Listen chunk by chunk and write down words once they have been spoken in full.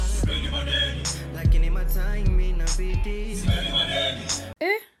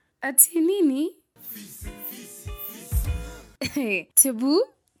Ati nini?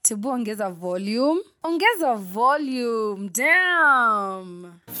 Tebu ongeza volume. Ongeza volume.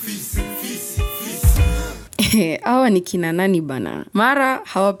 Damn. Hawa ni kina nani bana? Mara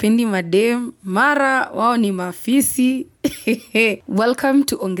hawapendi madem, mara wao ni mafisi. Welcome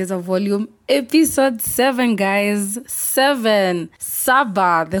to Ongeza Volume episode 7, guys. 7.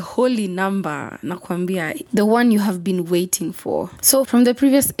 Saba, the holy number. Nakwambia, the one you have been waiting for. So from the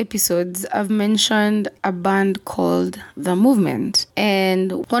previous episodes, I've mentioned a band called The Movement.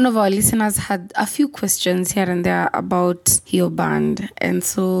 And one of our listeners had a few questions here and there about your band. And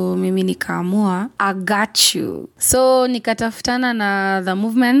so mimi nikaamua, I got you. So nikatafutana na The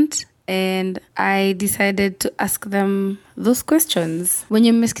Movement. And I decided to ask them those questions. When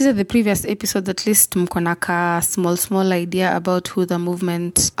you mmesikiza the previous episode, at least mko na ka small idea about who The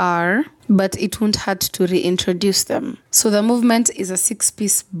Movement are, but it won't hurt to reintroduce them. So The Movement is a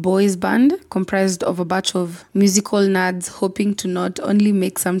 6-piece boys band comprised of a batch of musical nerds hoping to not only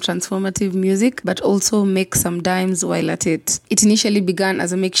make some transformative music, but also make some dimes while at it. It initially began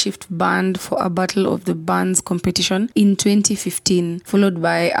as a makeshift band for a Battle of the Bands competition in 2015, followed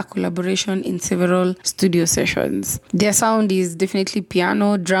by a collaboration in several studio sessions. Their sound is definitely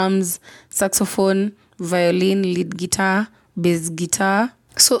piano, drums, saxophone, violin, lead guitar, bass guitar.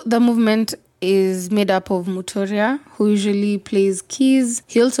 So The Movement is made up of Mutoria, who usually plays keys.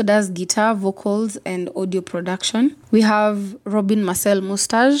 He also does guitar, vocals, and audio production. We have Robin Marcel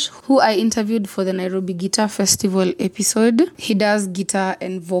Mustache, who I interviewed for the Nairobi Guitar Festival episode. He does guitar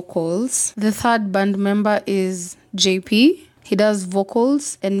and vocals. The third band member is JP. He does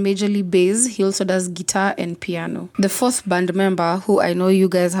vocals and majorly bass. He also does guitar and piano. The fourth band member, who I know you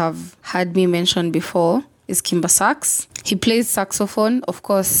guys have heard me mention before, is Kimber Sax. He plays saxophone, of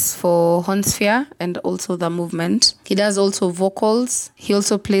course, for Hornsphere and also The Movement. He does also vocals. He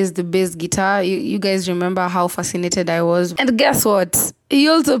also plays the bass guitar. You guys remember how fascinated I was. And guess what? He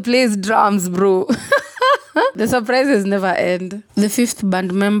also plays drums, bro. The surprises never end. The fifth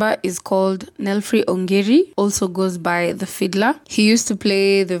band member is called Nelfrey Ongeri, also goes by The Fiddler. He used to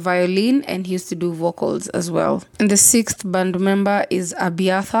play the violin and he used to do vocals as well. And the sixth band member is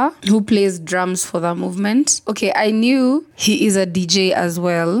Abiatha, who plays drums for The Movement. Okay, I knew he is a DJ as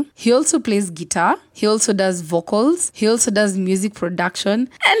well. He also plays guitar. He also does vocals. He also does music production.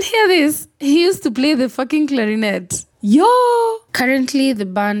 And hear this, he used to play the fucking clarinet. Yo! Currently, the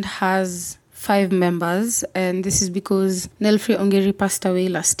band has 5 members, and this is because Nelfrey Ongeri passed away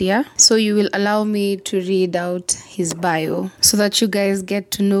last year. So you will allow me to read out his bio so that you guys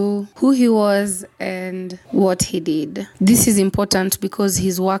get to know who he was and what he did. This is important because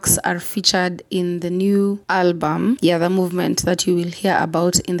his works are featured in the new album, The Movement, that you will hear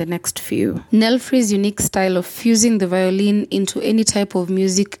about in the next few. Nelfrey's unique style of fusing the violin into any type of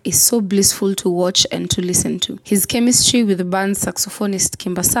music is so blissful to watch and to listen to. His chemistry with the band's saxophonist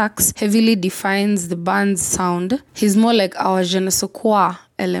Kimber Sax heavily defines the band's sound. He's more like our je ne sais quoi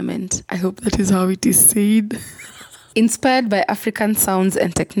element. I hope that is how it is said. Inspired by African sounds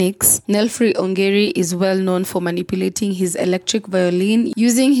and techniques, Nelfrey Ongeri is well known for manipulating his electric violin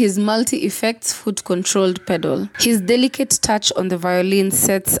using his multi-effects foot-controlled pedal. His delicate touch on the violin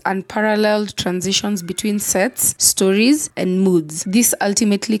sets unparalleled transitions between sets, stories, and moods. This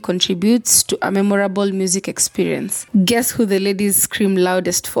ultimately contributes to a memorable music experience. Guess who the ladies scream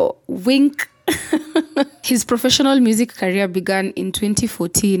loudest for? Wink! His professional music career began in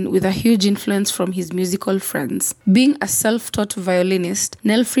 2014 with a huge influence from his musical friends. Being a self-taught violinist,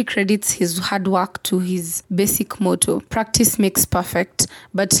 Nelfrey credits his hard work to his basic motto: practice makes perfect,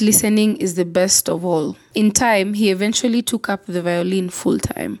 but listening is the best of all. In time, he eventually took up the violin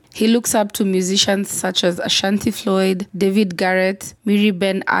full-time. He looks up to musicians such as Ashanti Floyd, David Garrett, Miri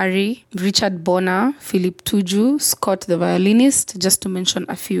Ben Ari, Richard Bonner, Philip Tuju, Scott the violinist, just to mention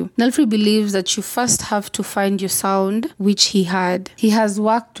a few. Nelfrey believes that you first have to find your sound, which he had. He has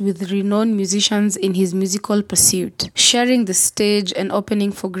worked with renowned musicians in his musical pursuit, sharing the stage and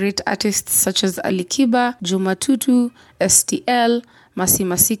opening for great artists such as Ali Kiba, Juma Tutu, STL, Masi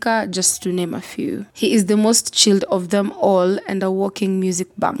Masika, just to name a few. He is the most chilled of them all and a walking music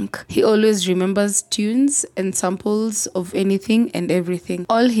bank. He always remembers tunes and samples of anything and everything.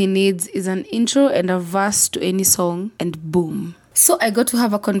 All he needs is an intro and a verse to any song, and boom. So I got to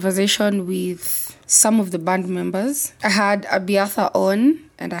have a conversation with some of the band members. I had Abiatha on,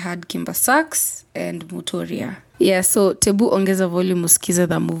 and I had Kimber Sax and Mutoria. Yeah, so Tebu ongeza volume usikize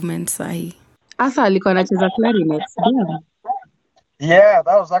The Movement sahi. Asa alikuwa anacheza clarinet. Yeah,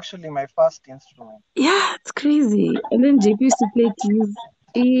 that was actually my first instrument. Yeah, it's crazy. And then JP used to play keys.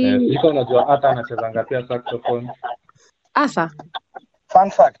 Siko unajua hata anachezanga pia saxophone. Asa. Fun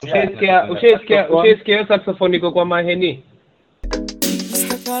fact, yeah. Ushaisikia saxophone iko kwa maheni?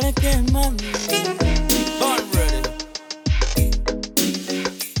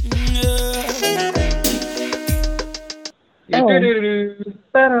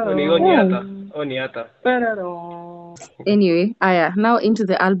 Oni hata. Anyway, now into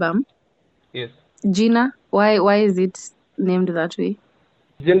the album. Yes. Gina, why is it named that way?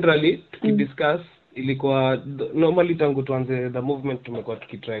 Generally tukidiscuss ilikuwa normally tangu tuanze the movement tumekuwa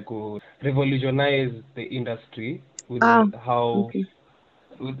tukitry ku revolutionize the industry with how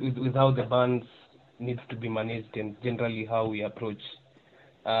with how the bands needs to be managed and generally how we approach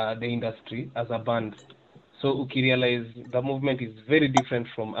the industry as a band. So ukirealize the movement is very different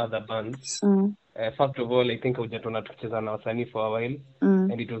from other bands. First of all, I think hujatona tukicheza na wasanii for a while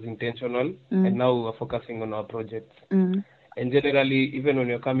and it was intentional and now we are focusing on our projects. And generally, even when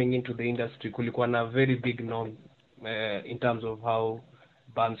you're coming into the industry, kulikuwa na very big norm in terms of how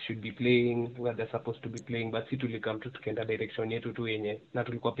bands should be playing, where they're supposed to be playing, but si tulikam tu tukaenda direction yetu tu yenye na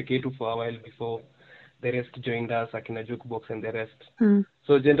tulikuwa peke yetu for a while before the rest joined us, akina Jukebox and the rest.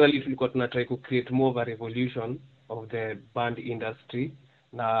 So generally tulikuwa tunatry to create more of a revolution of the band industry.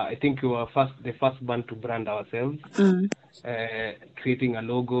 Now I think we were the first band to brand ourselves, creating a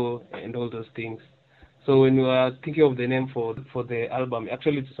logo and all those things. So when we were thinking of the name for the album,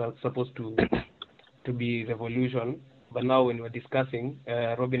 actually it's supposed to be Revolution, but now when we're discussing,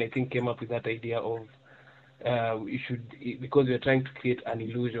 Robin I think came up with that idea of we should, because we're trying to create an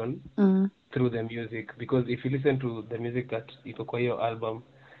illusion through the music, because if you listen to the music that iko kwa hiyo album,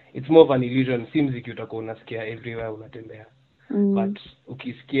 it's more of an illusion. Si mziki utakuwa unasikia everywhere unatembea, but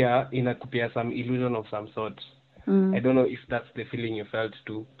ukisikia inakupea some illusion of some sort. I don't know if that's the feeling you felt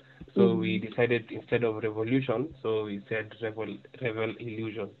too. So we decided instead of revolution, so we said revel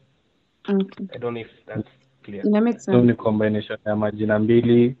illusion. Okay. I don't know if that's clear. That makes sense. So ni combination ya majina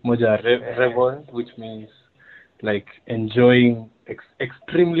mbili, moja revel, which means like enjoying,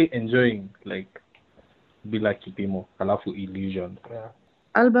 extremely enjoying, like bila kipimo, alafu illusion. Yeah.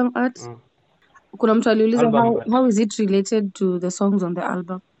 Album art. Kuna mtu aliuliza how is it related to the songs on the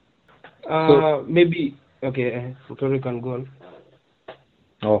album? Maybe okay, Victoria can go on.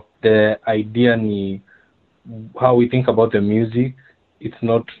 Oh, the idea ni how we think about the music, it's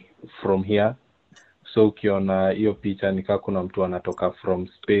not from here. So ukiona hiyo picha nika kuna mtu anatoka from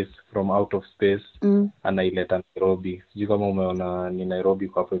out of space anaileta Nairobi. Sijui kama umeona ni Nairobi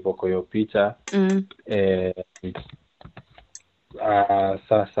kwa hapo hivyo kwa hiyo picha.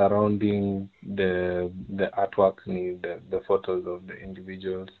 Surrounding the artwork ni the photos of the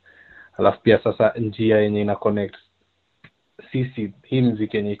individuals. Alafu pia sasa njia yenye ina connect sisi hii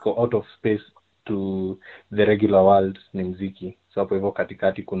muziki yenye iko out of space to the regular world ni muziki. So hapo hivyo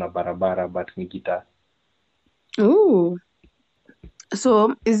katikati kuna barabara but ni guitar. Ooh.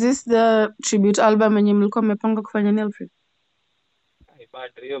 So is this the tribute album yenye mlikuwa mmepanga kufanya ni Alfred?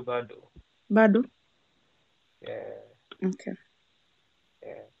 Bado? Yeah. Okay.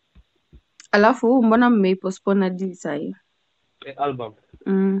 Yeah. Alafu mbona mmepostpone hadi saa hii? Album.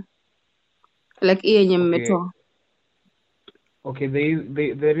 Like hii yenye mmetoa. Okay,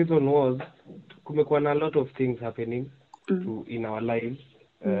 the reason was kumekuwa na a lot of things happening in our lives,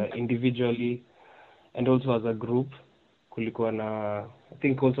 individually and also as a group. Kulikuwa na, I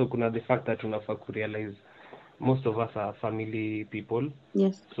think also kuna the fact that tunafaa kurealize most of us are family people.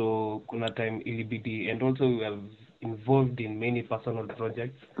 Yes. So kuna time ilibidi, and also we are involved in many personal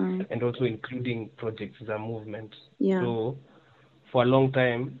projects and also including projects za movement. Yeah. So for a long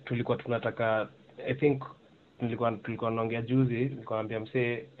time tulikuwa tunataka, I think tulikuwa naongea juzi, nikamwambia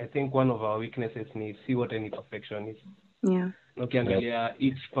msee, I think one of our weaknesses ni see what any perfection is. Yeah. Ukiangalia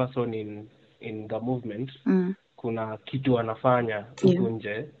each person in the movement kuna kitu anafanya huko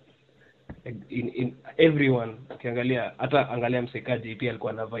nje. In everyone ukiangalia, hata angalia msekaji pia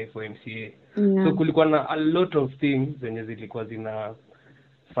alikuwa na vie for MCA. So kulikuwa na a lot of things zenye zilikuwa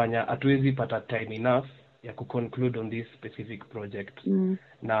zinafanya hatuwezi pata time enough ya kuconclude on this specific project.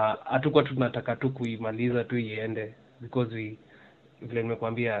 Na hatukuwa tunataka tu kuimaliza tu iende, because vile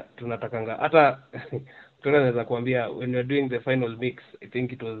nimekuambia tunatakanga hata tunaweza kuambia when we're doing the final mix, I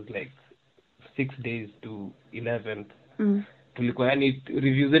think it was like 6 days to 11. Tulikuwa yani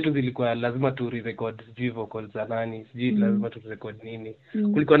reviews zetu zilikuwa lazima tu record sijui vocals za nani, sijui lazima tu record nini.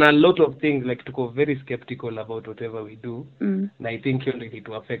 Kulikuwa na a lot of things, like tuko very skeptical about whatever we do. Na I think hiyo ndio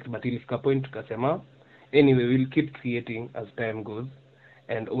to affect, but ilifika point tukasema anyway we'll keep creating as time goes,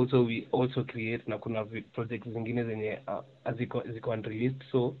 and also we also create, na kuna projects zingine zenye ziko unreleased,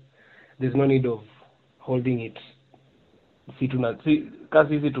 so there's no need of holding it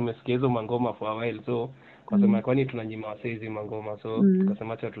kasi hizi tumesikia hizo mangoma for a while, so kwa sema kwani tunanyima wasee hizi mangoma, so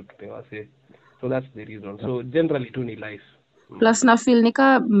tukasema acha tutupe wasee, so that's the reason. So generally tu ni life. Plus na feel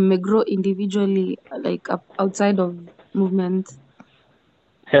nika grow individually, like outside of movement.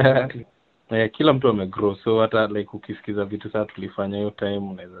 Exactly. Kila mtu amegrow, so hata like ukisikiza vitu sasa tulifanya hiyo time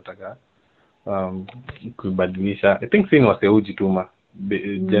unaweza taka kubadilisha. I think seeing was a tuma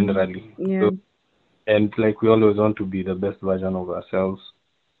generally. Yeah. So, and like we always want to be the best version of ourselves.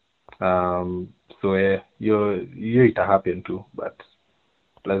 So hiyo ita happen too, but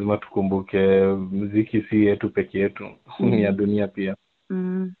lazima tukumbuke muziki si yetu peke yetu, ni ya dunia pia.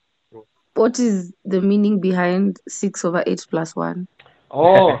 What is the meaning behind 6/8+1?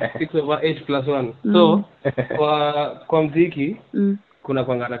 Oh, 6/8+1. So kwa muziki kuna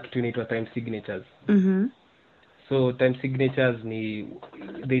kwangana kitu inaitwa time signatures. So time signatures ni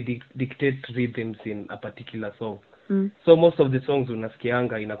they dictate rhythms in a particular song. So most of the songs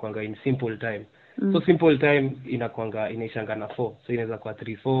unasikianga inakwanga in simple time. So simple time inakwanga inaishanga na 4. So inaweza kuwa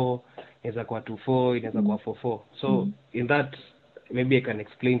 3/4, inaweza kuwa 2/4, inaweza kuwa 4/4. So in that maybe I can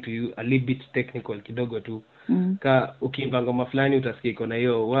explain to you a little bit technical kidogo tu. Ka ukiimba ngoma fulani utasikia iko na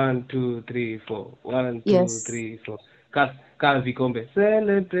hiyo 1 2 3 4 1 2 3 4. Ka vikombe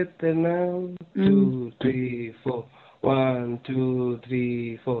celebrate now 2 3 4 1 2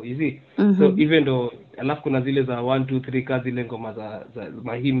 3 4, you see. So even though alafu kuna zile za 1 2 3 ka zile ngoma za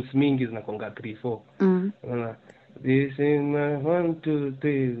hymns mingi zinakonga 3 4. This is my 1 2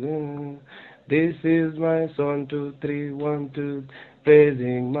 3 this is my song 2 3 1 2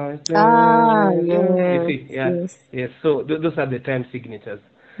 praising my yes, you see, yes. So those are the time signatures.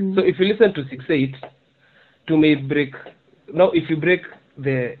 So if you listen to 6/8 to may break now, if you break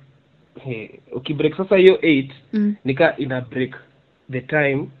the break sasa hiyo 8 nika ina break the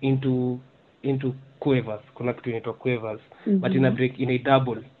time into quavers. Kuna kitu inaitwa quavers, but ina break in a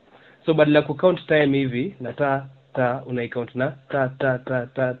double. So badala ku count time hivi na ta una count na ta ta ta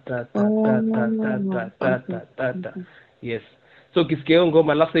ta ta ta ta ta ta ta. Yes. So ukisikia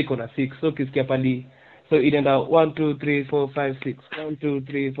ngoma last iko na 6. So ukisikia pali so inaenda 1 2 3 4 5 6 1 2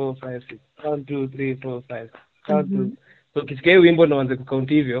 3 4 5 6 1 2 3 4 5 1 2. So ukisikia wimbo na uanze kucount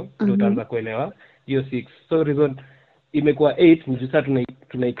hivyo ndio utaanza kuelewa hiyo 6. So reason imekuwa 8 ni just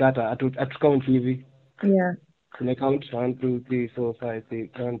tunaikata atu count hivi. Yeah. Tuna count 1 2 3 4 5 6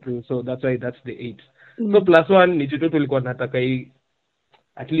 1 2. So that's why that's the 8. So +1 ni jitu tulikuwa nataka hii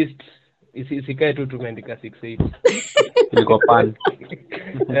at least isikae tu tumeandika 6/8. Ilikuwa pan.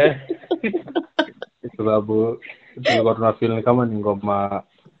 Sababu tulikuwa tunafeel kama ni ngoma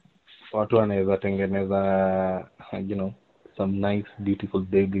watu wanaweza tengeneza, you know, some nice beautiful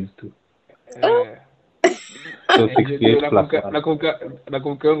babies too. So 6/8+1.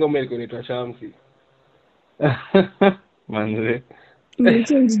 Nakumbuka ngoma ilikuwa inaitwa Shamsi. Manze.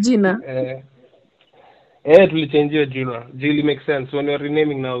 Change jina. Tulichange jina. Really makes sense. When we are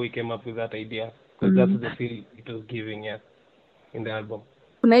renaming now, we came up with that idea because that's the feel it was giving, in the album.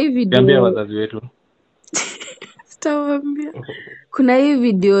 Kuna hii video. Niambia wazazi wetu. Sitawambia. Kuna hii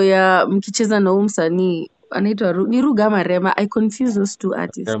video ya mkicheza na msanii anaitwa ni Ruga ama Rema. I confuse those two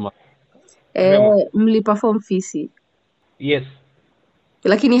artists. Rema. Mliperform Fisi. Yes.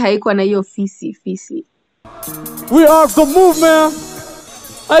 Lakini haikuwa na hiyo fisi. We are the movement.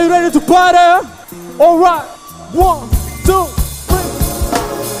 Are you ready to party? All right. 1 2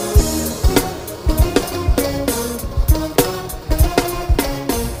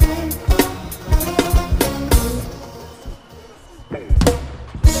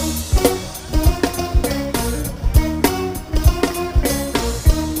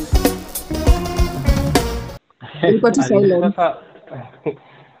 Ilikuwa tu silent.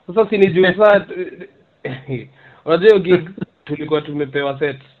 Sasa sinijue saa unajua gig tulikuwa tumepewa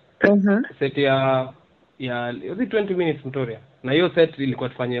set. Set ya 20 minutes Mutoria. Na hiyo set ilikuwa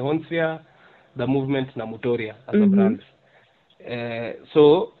tufanye Honsphere, The Movement na Mutoria as a brand.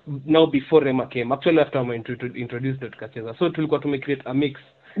 So now before Rema came, actually after I introduced tukacheza. So tulikuwa tumecreate a mix.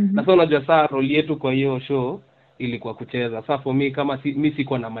 Na so unajua saa role yetu kwa hiyo show ilikuwa kucheza. Sasa for me kama mimi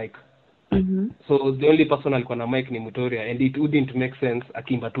sikuwa na mic. So the only person alikuwa na mic ni Mutoria, and it wouldn't make sense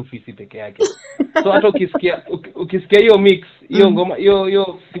akimba tu Fisi peke yake. So hata ukisikia hiyo mix, hiyo ngoma,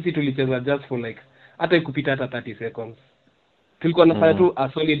 hiyo Fisi tulicheza just for like hata ikupita hata 30 seconds. Tulikuwa nafanya tu a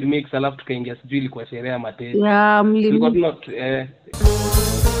solid mix, alafu tukaingia sijui ilikuwa sherehe ya mateso. Yeah, tulikuwa not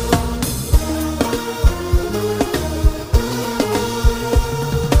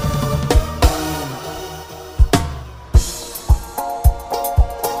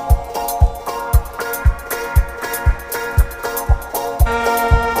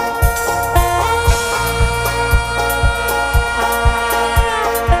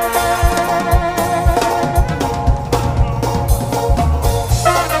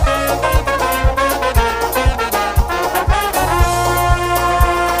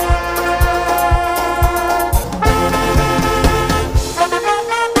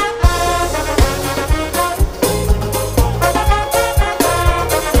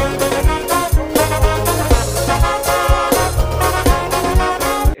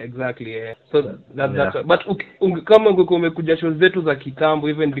That's but kama ungekuwa umekuja shows zetu za kitambo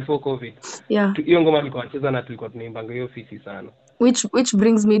even before COVID. Yeah. Hiyo ngoma nilikuwa nacheza na tulikuwa tunaimbanga hiyo fiti sana. Which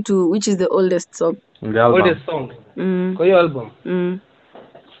brings me to which is the oldest song? The album. Oldest song. Kwa hiyo album.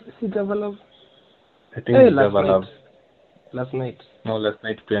 Si Develop. I think it's Develop. Last night. No, last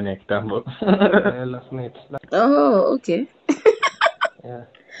night pia ni kitambo. Last night. Oh, okay. Yeah.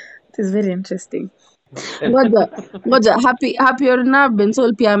 It is very interesting. Ngoja happy or na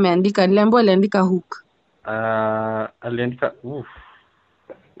Bensol pia ameandika, niliambiwa aliandika hook. Aliandika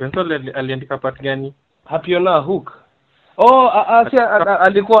Bensol aliandika part gani? Happy or na hook.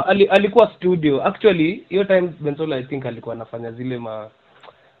 Alikuwa studio. Actually, hiyo time Bensol I think alikuwa anafanya zile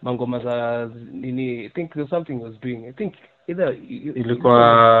mangoma za nini. I think there's something he was doing. I think either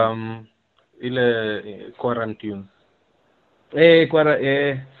ilikuwa ile quarantine.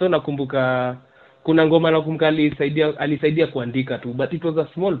 So nakumbuka kuna ngoma nakumbuka alisaidia kuandika tu, but it was a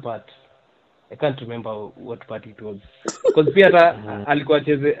small part. I can't remember what part it was. Because pia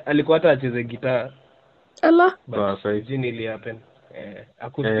alikuwa hata acheze guitar. Allah. So it didn't happen.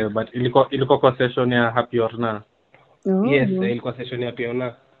 But ilikuwa kwa session ya Happy or Na. Yes, ilikuwa session ya Happy or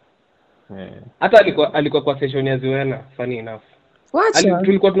Na. Hata alikuwa kwa session ya Zuena, funny enough.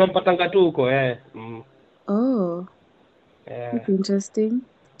 Tulikuwa tunampatanga tu huko Oh. That's interesting.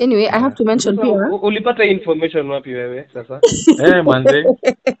 Anyway, I have to mention here. Ulipata information wapi wewe sasa? Manze.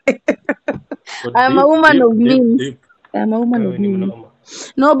 I'm a woman of means. I'm a woman of means.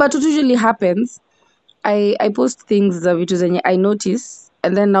 No, but what usually happens, I post things vitu zenye I notice,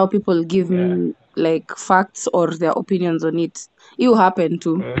 and then now people give me like facts or their opinions on it. You happen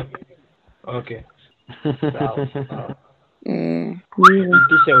to. Okay.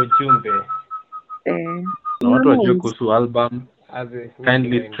 Kisha ujumbe. Na watu wajue kuhusu album.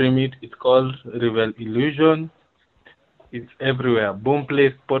 Kindly stream it. It's called Revel Illusion. It's everywhere.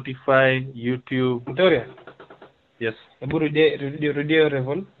 Boomplay, Spotify, YouTube. Victoria. Yes. Rudio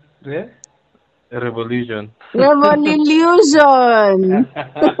Revel. Revolution. Revolution.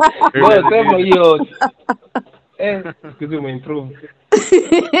 Sema hiyo. Excuse me, improve.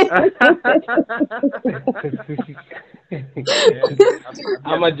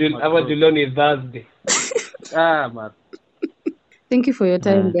 Ama Juloni Thursday. Man. Thank you for your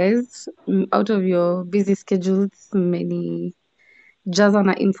time, guys. Out of your busy schedules, many jaza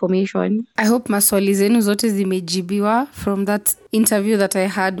na information. I hope maswali zenu zote zimejibiwa from that interview that I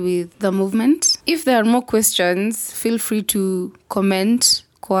had with the movement. If there are more questions, feel free to comment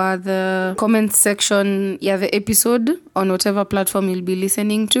kwa the comment section ya the episode on whatever platform you'll be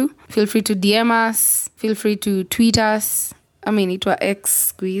listening to. Feel free to DM us. Feel free to tweet us. Itwa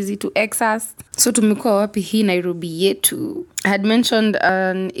X, squeezy to X us. So tumekuwa wapi hii Nairobi yetu. I had mentioned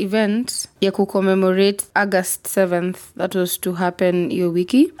an event ya commemorate August 7th that was to happen hiyo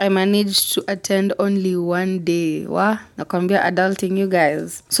wiki. I managed to attend only one day. Nakwambia adulting you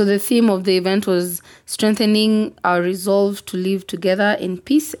guys. So the theme of the event was strengthening our resolve to live together in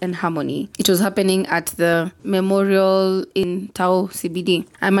peace and harmony. It was happening at the memorial in Tao CBD.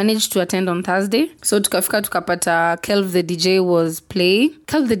 I managed to attend on Thursday. So tukapata Kelv the DJ was playing.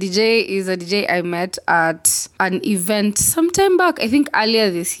 Kelv the DJ is a DJ I met at an event sometime back, I think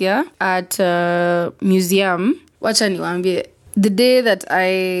earlier this year, at a museum. Wacha niwaambie, the day that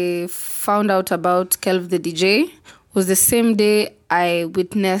I found out about Kelv the DJ was the same day I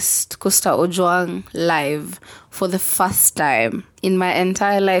witnessed Costa Ojwang live for the first time in my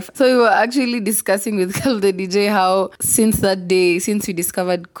entire life. So we were actually discussing with Kelv the DJ how since that day, since we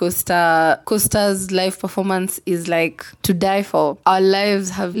discovered Costa's live performance is like to die for, our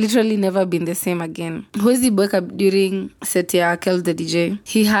lives have literally never been the same again. Huwezi boeka during set ya Kelv the DJ.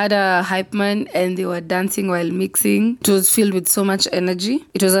 He had a hype man and they were dancing while mixing. It was filled with so much energy.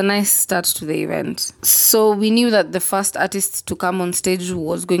 It was a nice start to the event. So we knew that the first artist to come on stage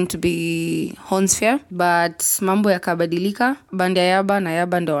was going to be Hornsphere, but mambo yakabadilika. Bandi ya Yaba na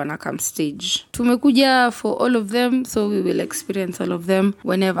Yaba ndo wanakam stage. Tumekuja for all of them, so we will experience all of them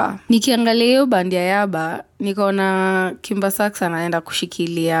whenever. Nikiangalia hiyo bandi ya Yaba, nikaona Kimba Sax anaenda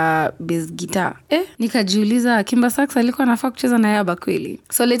kushikilia bass guitar. Nikajiuliza Kimba Sax alikuwa anafaa kucheza na Yaba kweli?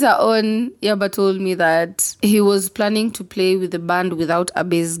 So later on, Yaba told me that he was planning to play with the band without a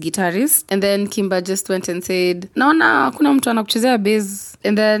bass guitarist. And then Kimba just went and said, naona kuna mtu anakuchezea bass.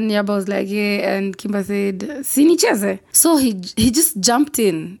 And then Yaba was like, yeah. And Kimba said, sinicheze. So he just jumped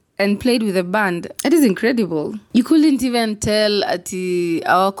in and played with the band. It is incredible. You couldn't even tell ati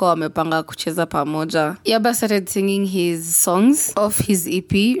awako wamepanga kucheza pamoja. Yaba started singing his songs of his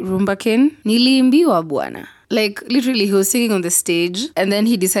EP, Rumbakin. Niliimbiwa bwana. Like literally he was singing on the stage and then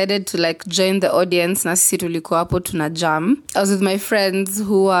he decided to like join the audience na sisi tulikuwa hapo tuna jam. I was with my friends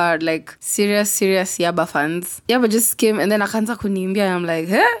who are like serious Yaba fans. Yaba just came and then akaanza kuniimbia and I'm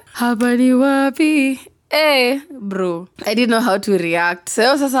like, hapa ni wapi? Hey, bro. I didn't know how to react.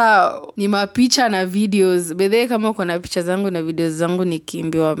 So sasa ni mapicha na videos. Bedhe kama uko na picha zangu na videos zangu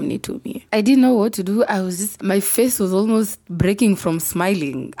nikiimbiwa mnitumie. I didn't know what to do. My face was almost breaking from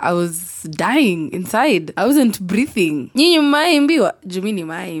smiling. I was dying inside. I wasn't breathing. Nyinyi mmaimbiwa? Jumini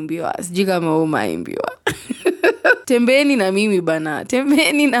mmaimbiwa. Sijui kama mmaimbiwa. Tembeni na mimi bana.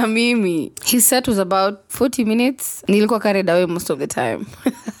 Tembeni na mimi. His set was about 40 minutes. Nilikuwa carried away most of the time.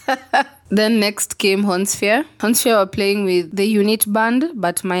 Then next came Honsphere. Honsphere were playing with the unit band,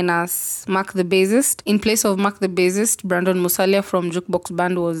 but minus Mark the bassist. In place of Mark the bassist, Brandon Musalia from Jukebox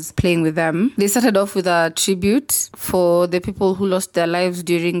Band was playing with them. They started off with a tribute for the people who lost their lives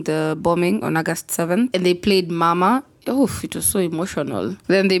during the bombing on August 7th. And they played Mama. Oof, it was so emotional.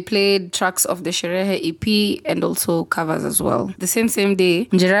 Then they played tracks of the Sherehe EP and also covers as well. The same day,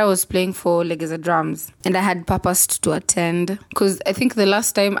 Njerai was playing for Legeza Drums. And I had purposed to attend because I think the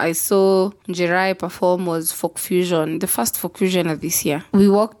last time I saw Njerai perform was Folk Fusion, the first Folk Fusion of this year. We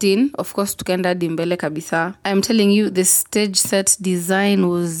walked in, of course, tukenda dimbele kabisa. I'm telling you, the stage set design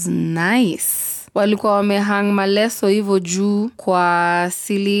was nice. Walikuwa wamehang maleso hivyo juu kwa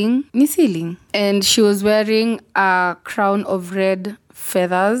ceiling. Ni ceiling. And she was wearing a crown of red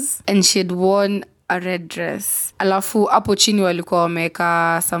feathers and she had worn a red dress. Alafu hapo chini walikuwa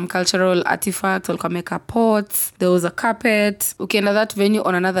wameka some cultural artifacts, walikuwa wameka pots, there was a carpet. Ukienda that venue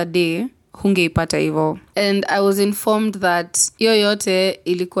on another day, hungeipata hivyo. And I was informed that yote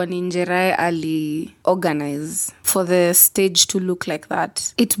ilikuwa ni Njerai ali organize for the stage to look like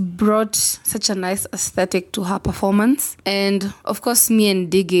that. It brought such a nice aesthetic to her performance. And of course, me and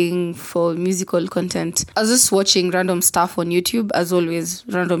digging for musical content, I was just watching random stuff on YouTube, as always,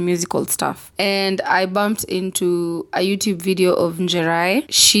 random musical stuff. And I bumped into a YouTube video of Njerai.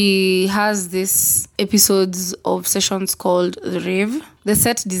 She has this episodes of sessions called The Rave. The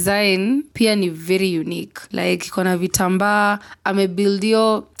set design pia ni very unique. Like kuna vitambaa,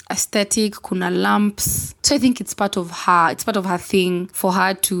 amebuildio aesthetic, kuna lamps. So I think it's part of her thing for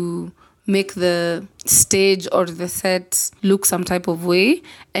her to make the stage or the set look some type of way,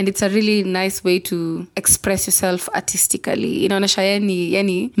 and it's a really nice way to express yourself artistically. Inaonesha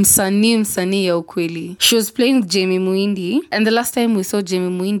yani msanii ya ukweli. She was playing with Jamie Muindi, and the last time we saw Jamie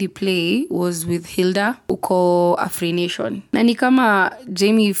Muindi play was with Hilda uko Afri Nation. Na ni kama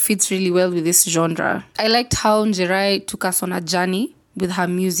Jamie fits really well with this genre. I liked how Njerai took us on a journey with her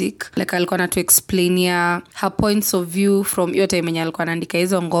music. Like alikuwa na to explain her points of view from hiyo time yenye alikuwa anaandika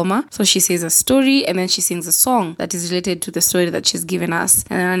hizo ngoma. So she says a story and then she sings a song that is related to the story that she's given us.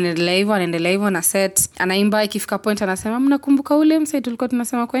 And anaendelea hivyo na set. Anaimba ikifika point anasema mnakumbuka ule msee tulikuwa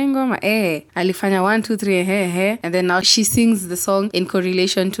tunasema kwa ngoma? Alifanya 1 2 3 and then now she sings the song in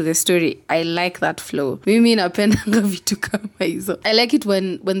correlation to the story. I like that flow. Mimi napenda vitu kama hizo. I like it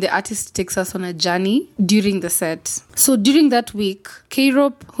when the artist takes us on a journey during the set. So during that week,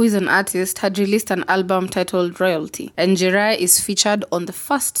 K-Rope, who is an artist, had released an album titled Royalty, and Njerai is featured on the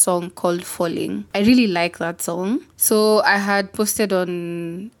first song called Falling. I really like that song. So I had posted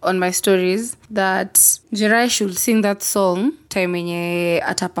on my stories that Njerai should sing that song time yenye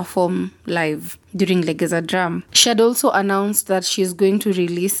ata-perform live during Legeza Drum. She had also announced that she is going to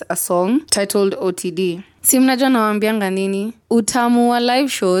release a song titled OTD. Si mnajua nawaambianga nini? Utamu wa live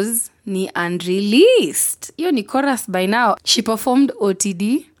shows ni unreleased. Yo ni chorus by now. She performed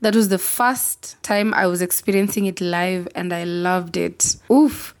OTD. That was the first time I was experiencing it live and I loved it.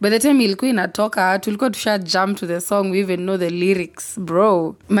 Oof. By the time ilikuwa inatoka, tulikuwa tusha jump to the song. We even know the lyrics.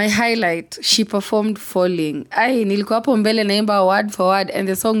 Bro. My highlight, she performed Falling. Nilikuwa hapo mbele naimba word for word and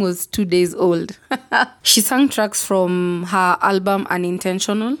the song was 2 days old. She sang tracks from her album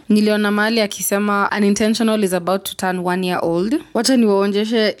Unintentional. Niliona mahali akisema Unintentional is about to turn 1 year old. Wacha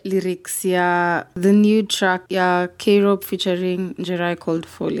niwaonjeshe lyrics ya the new track ya K-Rope featuring Njerai called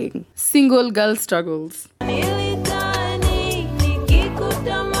Falling. Single girl struggles.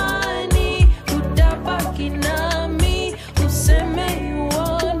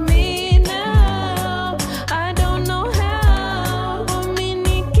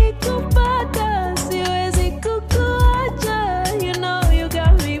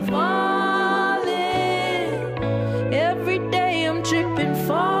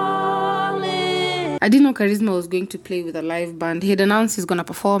 I didn't know Charisma was going to play with a live band. He had announced he's going to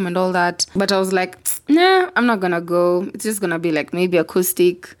perform and all that. But I was like, nah, I'm not going to go. It's just going to be like maybe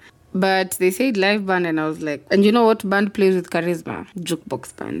acoustic. But they said live band, and I was like, and you know what band plays with charisma?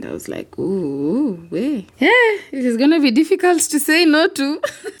 Jukebox band. I was like, ooh, way. Yeah, it is gonna be difficult to say no to.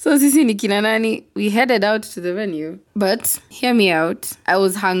 So sisi ni kina nani, we headed out to the venue. But hear me out, I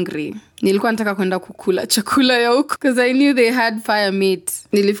was hungry. Nilikuwa nataka kwenda kukula chakula ya huko because I knew they had fire meat.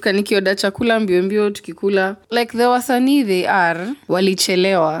 Nilifika nikioda chakula mbio tukikula. Like the wasanii they are,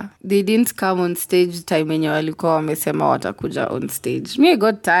 walichelewa. They didn't come on stage time yenye walikuwa wamesema watakuja on stage. Me, I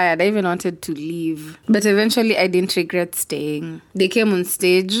got tired. I even wanted to leave. But eventually I didn't regret staying. They came on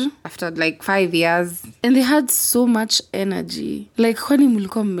stage after like 5 years and they had so much energy. Like kwani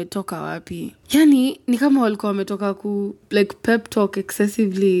mlikuwa mmetoka wapi? Yani ni kama walikuwa wametoka ku like pep talk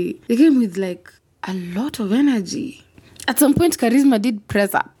excessively. They came with like a lot of energy. At some point, Charisma did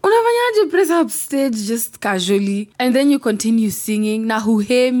press up. Unafanyaje press up stage just casually, and then you continue singing. Na who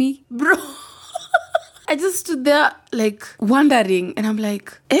hear me, bro? I just stood there like wondering, and I'm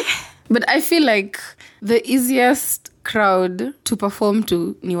like, eh? But I feel like the easiest crowd to perform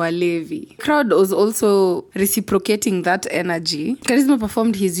to ni walevi. Crowd was also reciprocating that energy. Charisma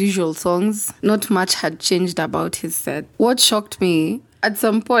performed his usual songs. Not much had changed about his set. What shocked me, at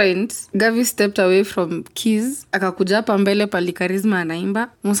some point, Gavi stepped away from keys. Akakuja hapa mbele pali Charisma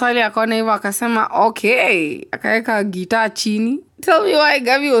anaimba. Musali akaona hivyo akasema, okay. Akaeka guitar chini. Tell me why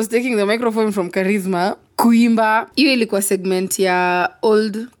Gavi was taking the microphone from Charisma kuimba. Hiyo ilikuwa segment ya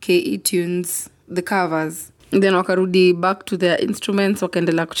old KE tunes, the covers. Then wakarudi back to their instruments,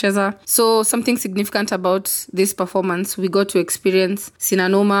 wakaendelea kucheza. So something significant about this performance, we got to experience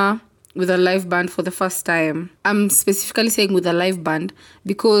Sinanoma with a live band for the first time. I'm specifically saying with a live band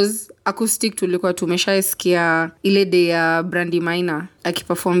because acoustic tulikuwa tumeshaisikia ile day ya Brandy Minor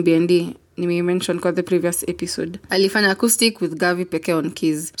akiperform BND. Mentioned kwa the previous episode. Alifanya acoustic with Gavi peke on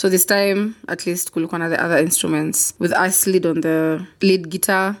keys. So this time, at least kulikuwa na the other instruments. With us lead on the lead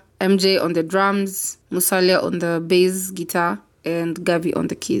guitar, MJ on the drums, Musalia on the bass guitar, and Gavi on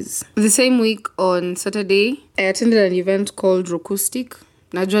the keys. The same week on Saturday, I attended an event called Rocoustic.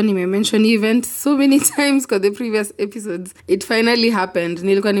 Najua nimemention event so many times kwa the previous episodes. It finally happened.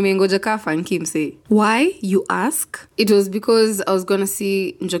 Nilikuwa nimengoja ka funky mse. Why, you ask? It was because I was gonna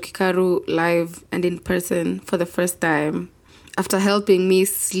see Njoki Karu live and in person for the first time. After helping me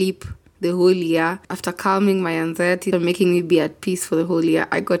sleep the whole year, after calming my anxiety and making me be at peace for the whole year,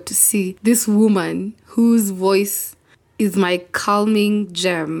 I got to see this woman whose voice is my calming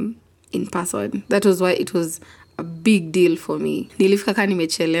gem in person. That was why it was a big deal for me. Nilifika ka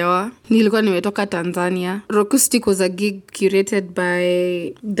nimechelewa. Nilikuwa nimetoka Tanzania. Rocoustic was a gig curated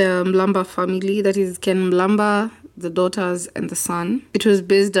by the Mlamba family. That is Ken Mlamba, the daughters, and the son. It was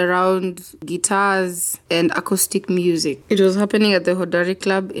based around guitars and acoustic music. It was happening at the Hodari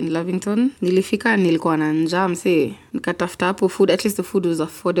Club in Lavington. Nilifika, nilikuwa na njaa mse. Nikatafuta hapo food. At least the food was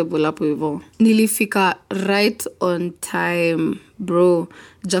affordable hapo hivyo. Nilifika right on time. Bro,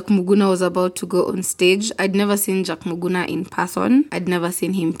 Jack Muguna was about to go on stage. I'd never seen Jack Muguna in person. I'd never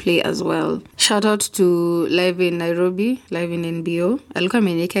seen him play as well. Shout out to Live in Nairobi, Live in NBO. Alikuwa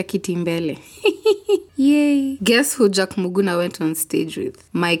ameniwekea kiti mbele. Yay. Guess who Jack Muguna went on stage with?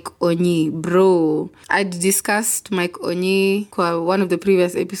 Mike Onyi. Bro, I'd discussed Mike Onyi kwa one of the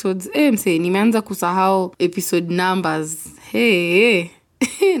previous episodes. Mse, nimeanza kusahau episode numbers. Hey.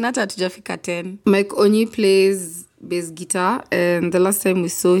 Nata hatujafika 10. Mike Onyi plays bass guitar, and the last time we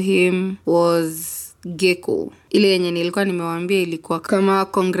saw him was Gecko. Ile yenye nilikuwa nimewaambia ilikuwa kama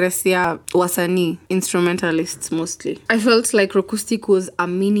congress ya wasanii, instrumentalists mostly. I felt like Rocoustic was a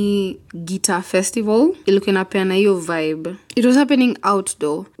mini guitar festival. Ilikuwa inapeana hiyo vibe. It was happening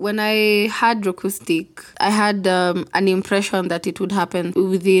outdoor. When I had Rocoustic, I had an impression that it would happen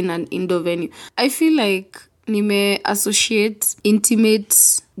within an indoor venue. I feel like nime associate intimate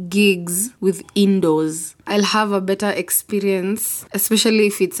gigs with indoors. I'll have a better experience, especially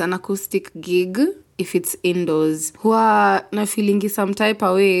if it's an acoustic gig, if it's indoors. Huwa na feelingi some type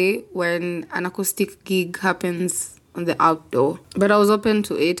away when an acoustic gig happens on the outdoor. But I was open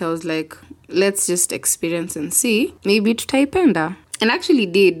to it. I was like, let's just experience and see. Maybe tutaipenda. And actually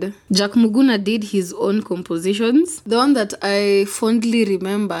did. Jack Muguna did his own compositions. The one that I fondly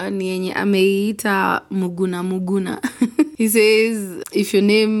remember ni yenye ameita Muguna. He says, if your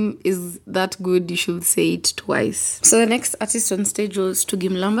name is that good, you should say it twice. So the next artist on stage was Tugi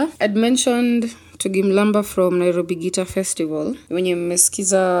Mlamba. I'd mentioned Tugi Mlamba from Nairobi Guitar Festival. When you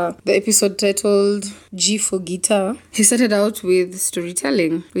meskiza the episode titled G for Guitar, he started out with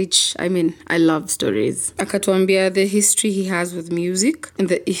storytelling, which, I mean, I love stories. Akatuambia the history he has with music and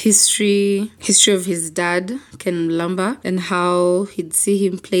the history of his dad, Ken Mlamba, and how he'd see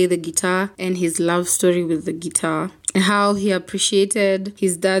him play the guitar and his love story with the guitar. and how he appreciated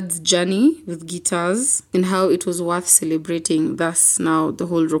his dad's journey with guitars and how it was worth celebrating, thus now the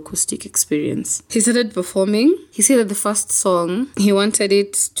whole acoustic experience. He started performing. He said that the first song, he wanted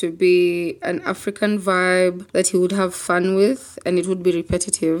it to be an African vibe that he would have fun with, and it would be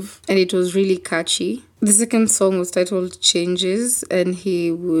repetitive, and it was really catchy. The second song was titled Changes, and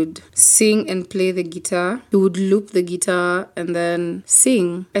he would sing and play the guitar. He would loop the guitar and then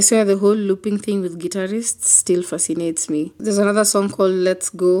sing. I swear the whole looping thing with guitarists still fascinates me. There's another song called Let's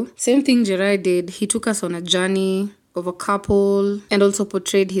Go. Same thing Jerai did. He took us on a journey of a couple and also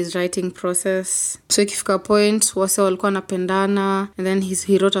portrayed his writing process. So ikifika point wase walikuwa wanapendana, and then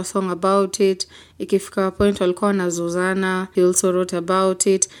he wrote a song about it. Ikifika point walikuwa wanazozana, he also wrote about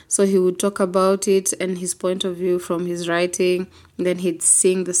it. So he would talk about it and his point of view from his writing, and then he'd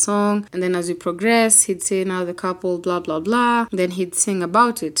sing the song, and then as we progress he'd say now the couple blah blah blah, and then he'd sing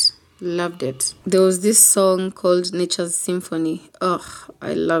about it. Loved it. There was this song called Nature's Symphony. Ugh,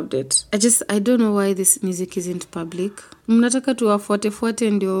 I loved it. I don't know why this music isn't public. Mnataka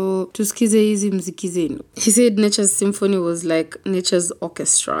tuwafuate ndio tusikize hizi mziki zenu. He said Nature's Symphony was like nature's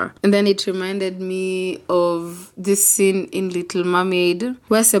orchestra. And then it reminded me of this scene in Little Mermaid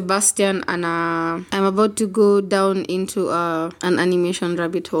where Sebastian and I'm about to go down into an animation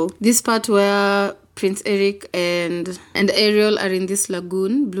rabbit hole. This part where Prince Eric and Ariel are in this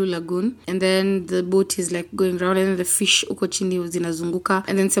lagoon, blue lagoon, and then the boat is like going around, and then the fish uko chini zinazunguka,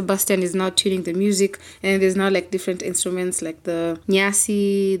 and then Sebastian is now tuning the music, and there's now like different instruments like the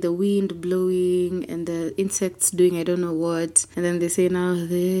nyasi, the wind blowing, and the insects doing I don't know what, and then they say now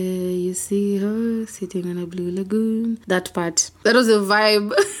there you see her sitting on a blue lagoon. That part, that was a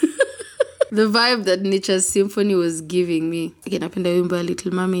vibe. The vibe that Nature's Symphony was giving me. Again, napenda wimbo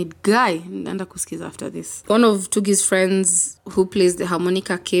Little Mermaid. Guy, naenda kusikiza after this. One of Tugi's friends who plays the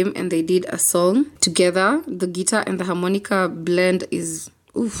harmonica came and they did a song together. The guitar and the harmonica blend is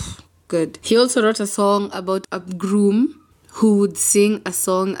good. He also wrote a song about a groom who would sing a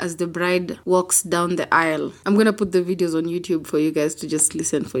song as the bride walks down the aisle. I'm going to put the videos on YouTube for you guys to just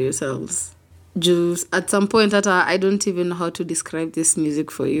listen for yourselves. At some point I don't even know how to describe this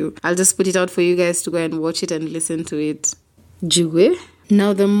music for you. I'll just put it out for you guys to go and watch it and listen to it. Juwe.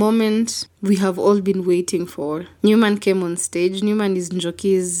 Now the moment we have all been waiting for. Newman came on stage. Newman is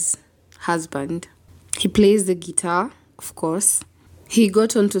Njoki's husband. He plays the guitar, of course. He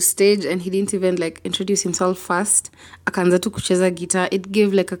got onto stage and he didn't even like introduce himself first. Akaanza tu kucheza guitar. It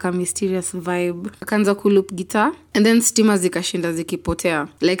gave like a mysterious vibe. Akaanza kuloop guitar and then stima zikashinda zikipotea.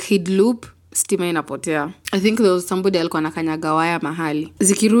 Like he'd loop, stima inapotea. I think there was somebody alikuwa anakanyaga waya mahali.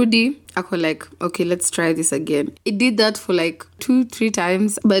 Zikirudi, ako like, okay, let's try this again. It did that for like 2-3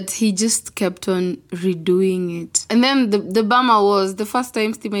 times, but he just kept on redoing it. And then the bummer was, the first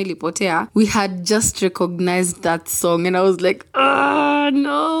time stima ilipotea, we had just recognized that song, and I was like,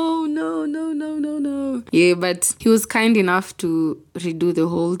 no. Yeah, but he was kind enough to redo the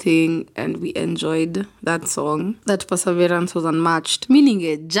whole thing, and we enjoyed that song. That perseverance was unmatched. Meaning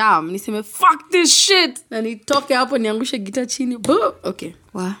a jam. Niseme, fuck this shit! Na nitoke hapo niangushe guitar chini. Okay.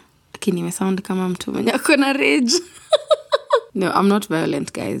 Wow. Nime sound kama mtu mwenye akona rage. No, I'm not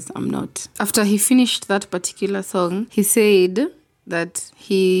violent, guys. I'm not. After he finished that particular song, he said that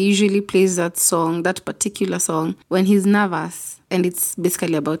he usually plays that particular song, when he's nervous, and it's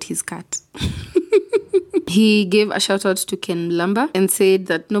basically about his cat. He gave a shout out to Ken Mlamba and said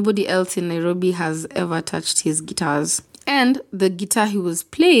that nobody else in Nairobi has ever touched his guitars. And the guitar he was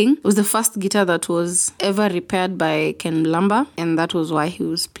playing was the first guitar that was ever repaired by Ken Mlamba, and that was why he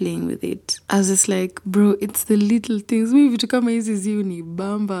was playing with it. I was just like, bro, it's the little things. Maybe to come hizi ziuni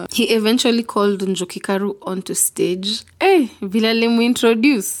bamba. He eventually called Njoki Karu onto stage. Vile limu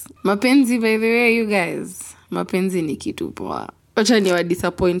introduce. Mapenzi, by the way, you guys. Mapenzi ni kitu poa. Wacha ni wa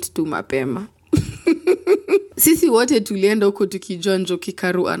disappoint tu mapema. Sisi wote tulienda huko tukijua Njoki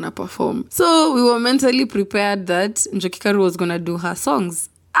Karu ana perform. So we were mentally prepared that Njoki Karu was gonna do her songs.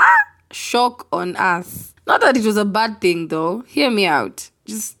 Shock on us. Not that it was a bad thing though. Hear me out.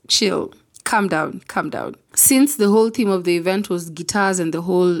 Just chill. Calm down. Since the whole theme of the event was guitars and the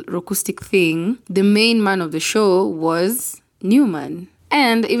whole acoustic thing, the main man of the show was Newman.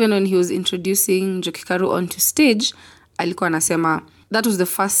 And even when he was introducing Njoki Karu onto stage, alikuwa anasema that was the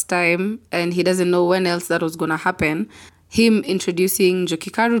first time, and he doesn't know when else that was going to happen, him introducing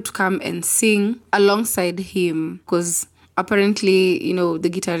Njoki Karu to come and sing alongside him. Because apparently, the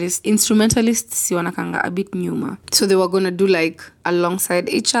guitarist, instrumentalists, wanakanga a bit nyuma. So they were going to do like alongside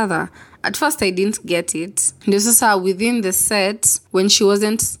each other. At first, I didn't get it. This is how within the set, when she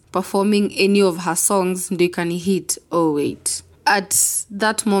wasn't performing any of her songs, they can hit, oh wait, at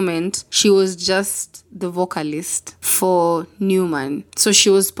that moment, she was just the vocalist for Newman. So she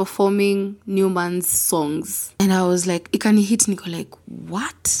was performing Newman's songs. And I was like, ikani hit niko like,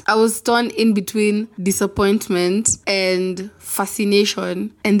 what? I was torn in between disappointment and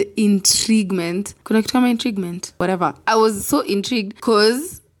fascination and intriguement. Kuna kitu kama intriguement? Whatever. I was so intrigued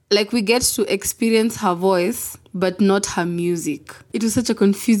because like we get to experience her voice, but not her music. It was such a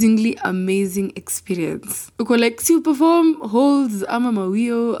confusingly amazing experience. Uko like, si perform Holds, ama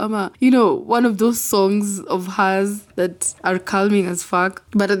Mawio, ama, one of those songs of hers that are calming as fuck.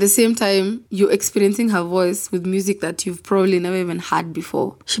 But at the same time, you're experiencing her voice with music that you've probably never even heard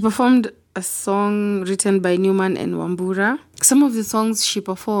before. She performed a song written by Newman and Wambura. Some of the songs she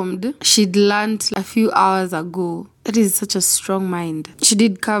performed, she'd learned a few hours ago. That is such a strong mind. She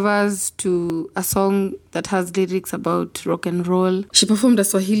did covers to a song that has lyrics about rock and roll. She performed a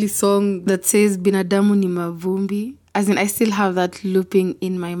Swahili song that says binadamu ni mavumbi. As in, I still have that looping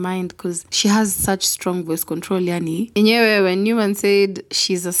in my mind because she has such strong voice control, yani. Enyewe, when Newman said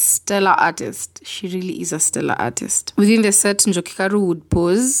she's a stellar artist, she really is a stellar artist. Within the set, Njokikaru would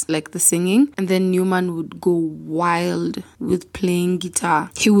pause, like the singing, and then Newman would go wild with playing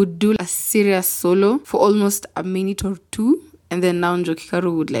guitar. He would do a serious solo for almost a minute or two. And then now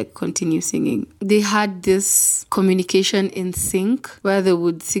Njokikaru would like continue singing. They had this communication in sync where they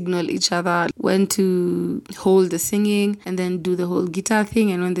would signal each other when to hold the singing and then do the whole guitar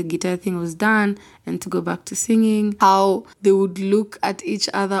thing. And when the guitar thing was done and to go back to singing, how they would look at each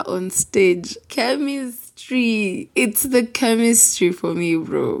other on stage. Chemistry. It's the chemistry for me,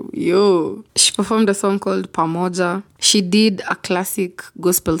 bro. Yo. She performed a song called Pamoja. She did a classic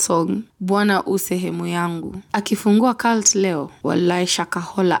gospel song, Bwana Usehemu Yangu. Akifungua cult leo, walai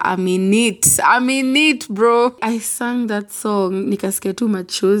shakahola, I'm in it, bro. I sang that song, nikasikia tu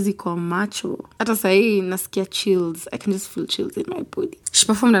machozi kwa macho. Hata sahi nasikia chills. I can just feel chills in my body. She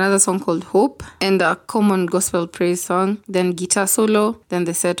performed another song called Hope and a common gospel praise song, then guitar solo, then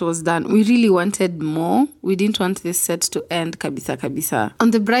the set was done. We really wanted more. We didn't want this set to end kabisa.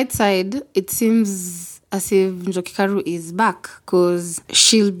 On the bright side, it seems as if Njokikaru is back because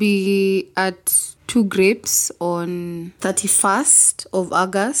she'll be at 2 Grapes on 31st of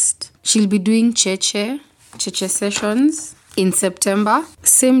August. She'll be doing Cheche sessions in September.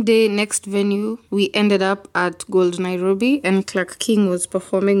 Same day, next venue, we ended up at Gold Nairobi and Clark King was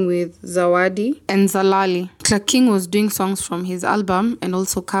performing with Zawadi and Zalali. Clark King was doing songs from his album and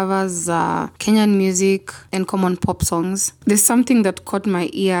also covers Kenyan music and common pop songs. There's something that caught my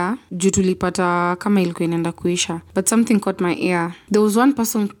ear, juu tulipata kama ilikuwa inaenda kuisha, but something caught my ear. There was one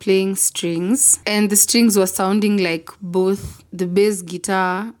person playing strings and the strings were sounding like both the bass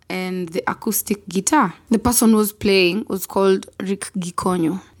guitar and the acoustic guitar. The person was playing was called Rick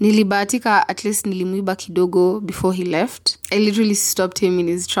Gikonyo. Nilibahatika, at least nilimuiba kidogo before he left. I literally stopped him in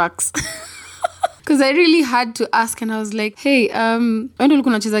his tracks. Because I really had to ask and I was like, hey, when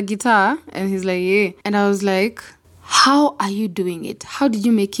ulikuwa unacheza guitar? And he's like, yeah. And I was like, how are you doing it? How did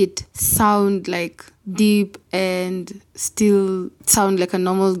you make it sound like deep and still sound like a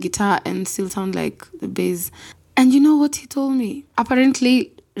normal guitar and still sound like the bass? And you know what he told me?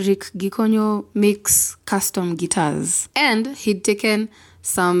 Apparently, Rick Gikonyo makes custom guitars. And he'd taken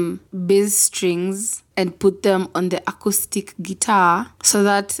some bass strings and put them on the acoustic guitar so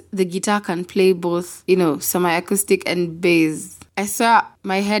that the guitar can play both, semi-acoustic and bass. I swear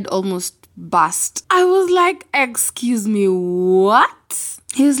my head almost burst. I was like, excuse me, what?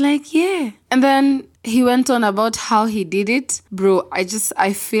 He was like, yeah. And then he went on about how he did it. Bro,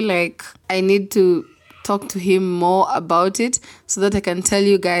 I feel like I need to talk to him more about it so that I can tell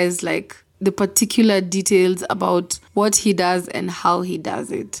you guys like the particular details about what he does and how he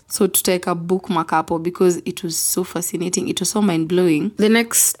does it. So to take a bookmark up because it was so fascinating. It was so mind-blowing. The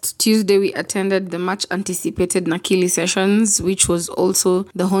next Tuesday, we attended the much anticipated Nakili sessions, which was also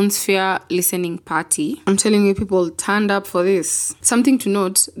the Hornsphere listening party. I'm telling you, people turned up for this. Something to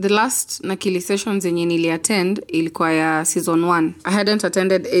note, the last Nakili sessions zenye niliattend ilikuwa ya season 1. I hadn't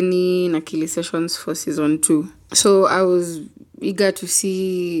attended any Nakili sessions for season 2. So I was eager to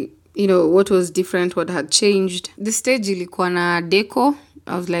see what was different, what had changed. The stage ilikuwa na deco.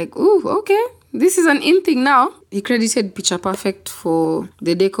 I was like, ooh, okay, this is an in thing now. He credited Picture Perfect for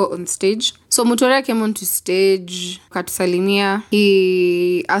the deco on stage. So Mutorea came onto stage, katusalimia.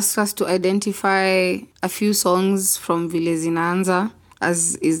 He asked us to identify a few songs from Vile Zinaanza.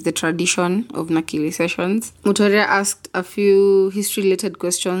 as is the tradition of Nakili sessions. Mutoria asked a few history-related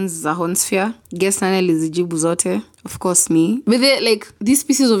questions za Honsphere. Guess nani alizijibu zote? Of course me. But like these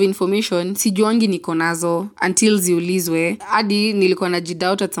pieces of information sijuangi niko nazo until ziulizwe. Hadi nilikuwa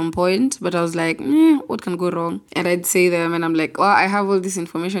najidoubt at some point, but I was like, what can go wrong? And I'd say them and I'm like, well, I have all this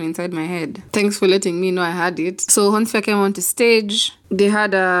information inside my head. Thanks for letting me know I had it. So Honsphere came onto stage. They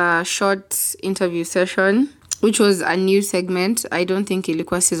had a short interview session, which was a new segment. I don't think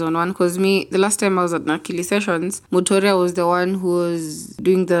ilikuwa season 1 because the last time I was at Nakili sessions, Mutoria was the one who was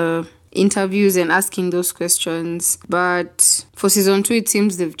doing the interviews and asking those questions. But for season 2, it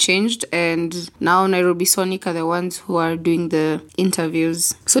seems they've changed and now Nairobi Sonic are the ones who are doing the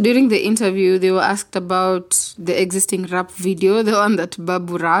interviews. So during the interview, they were asked about the existing rap video, the one that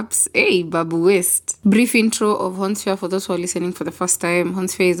Babu raps. Hey, Babu West. Brief intro of Honsphere for those who are listening for the first time.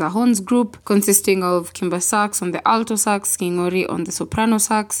 Honsphere is a horns group consisting of Kimba Sax on the alto sax, Kingori on the soprano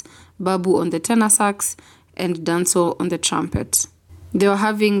sax, Babu on the tenor sax, and Danso on the trumpet. They were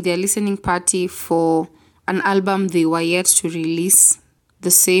having their listening party for an album they were yet to release the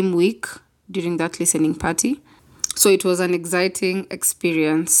same week during that listening party. So it was an exciting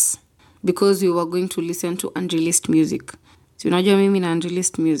experience because we were going to listen to unreleased music. So unajua mimi na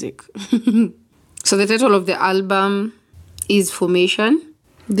unreleased music. So the title of the album is Formation.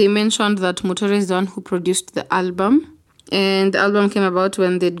 They mentioned that Mutoria is the one who produced the album. And the album came about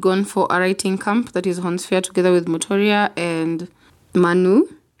when they'd gone for a writing camp, that is Honsphere, together with Mutoria and Manu,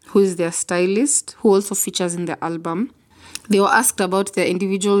 who is their stylist, who also features in the album. They were asked about their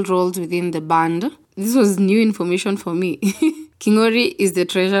individual roles within the band. This was new information for me. Kingori is the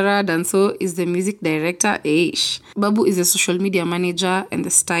treasurer, Danso is the music director, Babu is the social media manager and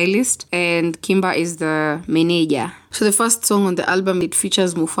the stylist, and Kimba is the manager. So the first song on the album, it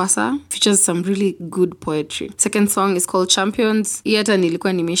features Mufasa, features some really good poetry. Second song is called Champions. Hata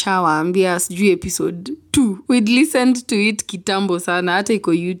nilikuwa nimeshawaambia sijui episode 2. We'd listened to it kitambo sana, hata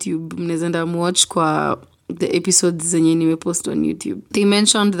iko YouTube, mnaweza watch kwa the episodes zenye nimepost on YouTube. They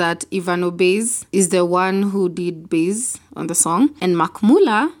mentioned that Ivano Bass is the one who did bass on the song, and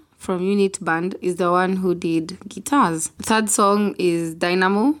Makmula from Unit Band is the one who did guitars. Third song is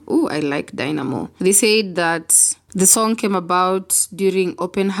Dynamo. Oh, I like Dynamo. They said that the song came about during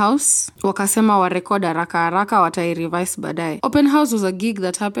Open House. Wakasema wa record haraka watai-revise baadaye. Open House was a gig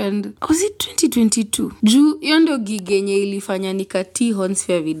that happened, was it 2022? Juu hiyo ndio gig yenye ilifanya nikati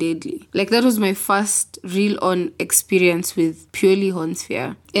Honsphere vividly. Like that was my first real on experience with purely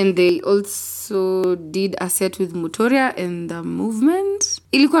Honsphere. And they also did a set with Mutoria and the Movement.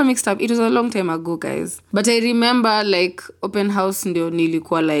 Ilikuwa mixed up. It was a long time ago, guys. But I remember like Open House ndio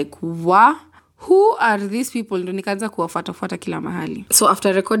nilikuwa like, who are these people? Ndo nikaanza kuwafuata kila mahali. So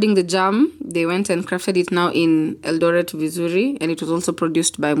after recording the jam, they went and crafted it now in Eldoret Vizuri, and it was also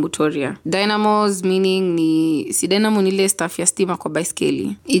produced by Mutoria. Dynamos meaning si dynamo nile staff ya stima kwa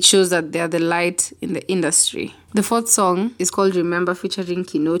baiskeli. It shows that they are the light in the industry. The fourth song is called Remember featuring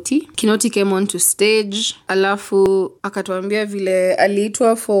Kinoti. Kinoti came on to stage. Alafu akatuambia vile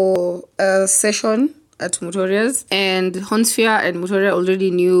aliitwa for a session at Mutoria's, and Honsphere and Mutoria already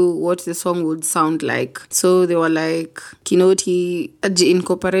knew what the song would sound like. So they were like, Kinoti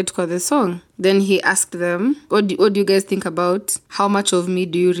incorporate kwa the song. Then he asked them, what do you guys think about How Much of Me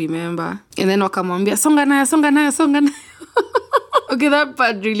Do You Remember? And then wakamwambia, songa nayo. Okay, that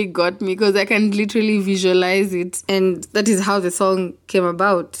part really got me because I can literally visualize it. And that is how the song came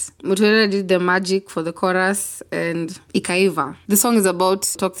about. Mutoria did the magic for the chorus and ikaiva. The song is about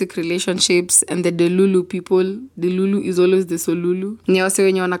toxic relationships and the Delulu people. Delulu is always the Solulu. Ni wase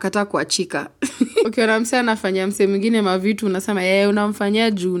wenye wanakataa kuachika. Okay, unamsea anafanya mse mwingine mavitu unasema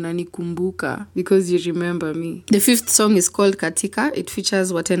unamfanyia juu unanikumbuka because you remember me. The fifth song is called Katika. It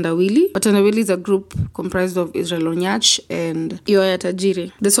features Watendawili. Watendawili is a group comprised of Israel Onyach and Yoya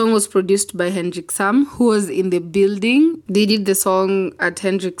Tajiri. The song was produced by Hendrik Sam, who was in the building. They did the song at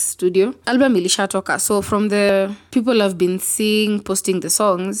Hendrik's studio. Album ilishatoka. So from the people I've been seeing posting the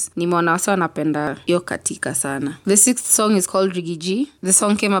songs, nimeona wasa wanapenda yo Katika sana. The sixth song is called Rigiji. The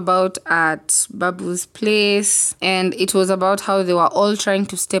song came about at Babu's place, and it was about how they were all trying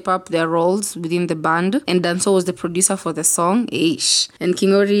to step up their roles within the band, and Danso was the producer for the song. And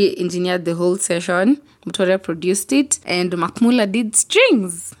Kingori engineered the whole session. Mutoria produced it, and Makmula did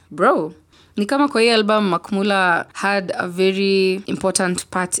strings. Bro, Ni kama kwa hii album Makmula had a very important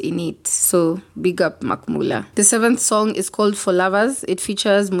part in it. So big up Makmula. The 7th song is called For Lovers. It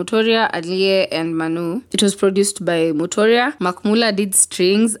features Mutoria, Alie and Manu. It was produced by Mutoria. Makmula did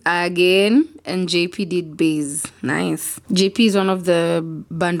strings again and JP did bass. Nice. JP is one of the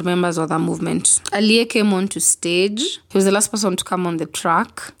band members of that movement. Alie came on to stage. He was the last person to come on the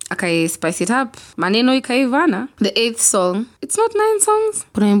track. Akai spice it up. Maneno ikaivana. The 8th song. It's not 9 songs.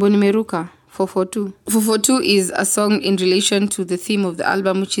 Kuna wimbo nimeruka. 442. 442 is a song in relation to the theme of the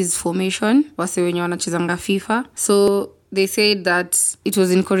album, which is formation. Wase wenye wanachezanga FIFA. So they said that it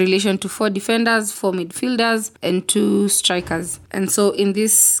was in correlation to 4 defenders, 4 midfielders, and 2 strikers. And so in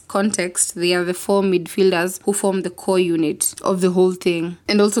this context, they are the 4 midfielders who form the core unit of the whole thing.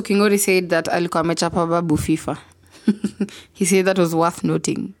 And also Kingori said that alikuwa amechapa babu FIFA. He said that was worth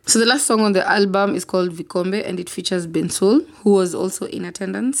noting. So the last song on the album is called Vikombe and it features Bensoul, who was also in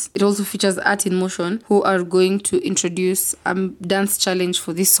attendance. It also features Art in Motion, who are going to introduce a dance challenge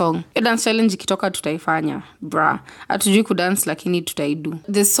for this song. A dance challenge ikitoka tutaifanya. Bra. Hatujui kudance lakini tutaidu.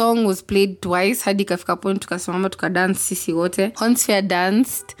 The song was played twice. Hadi kafika point tukasimama tukadance sisi wote. Hornsfair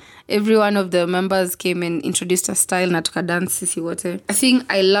danced. Every one of the members came and introduced a style na tukadance sisi wote. A thing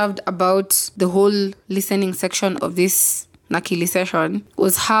I loved about the whole listening section of this Nakili session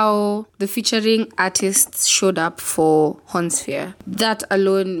was how the featuring artists showed up for Hornsfair. That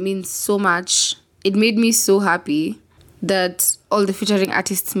alone means so much. It made me so happy that all the featuring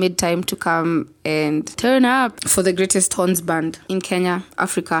artists made time to come and turn up for the greatest horns band in Kenya,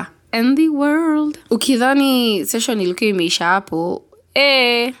 Africa, and the world. Ukidhani session ilikuwa imeisha hapo,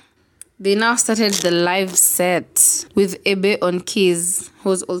 they now started the live set with Ebe on keys, who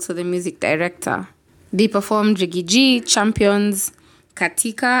was also the music director. They performed Reggae G, Champions,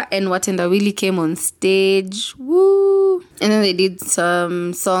 Katika, and Watendawili came on stage. Woo! And then they did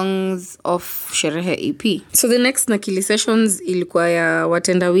some songs of Sherehe EP. So the next Nakili sessions ilikuwa ya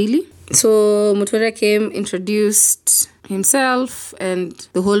Watendawili. So Mutoria came, introduced himself and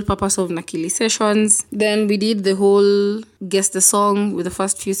the whole purpose of Nakili sessions. Then we did the whole guess the song with the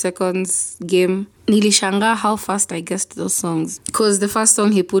first few seconds game. Nilishanga how fast I guessed those songs. Because the first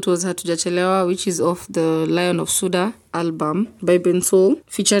song he put was Hatujachelewa, which is off the Lion of Suda album by Bensoul,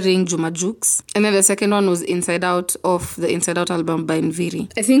 featuring Juma Jukes. And then the second one was Inside Out of the Inside Out album by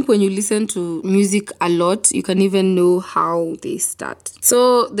Nviri. I think when you listen to music a lot, you can even know how they start.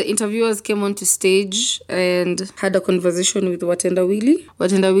 So the interviewers came onto stage and had a conversation with Watendawili.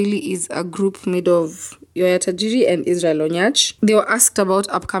 Watendawili is a group made of Yoya Tajiri and Israel Onyach. They were asked about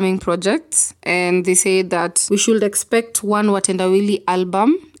upcoming projects and they said that we should expect 1 Watendawili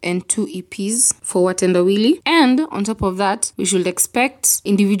album and 2 EPs for Watendawili. And on top of that, we should expect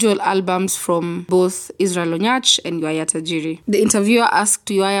individual albums from both Israel Onyach and Yoya Tajiri. The interviewer asked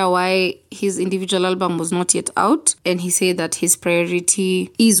Yoya why his individual album was not yet out, and he said that his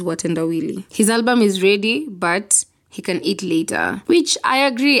priority is Watendawili. His album is ready, but he can eat later, which I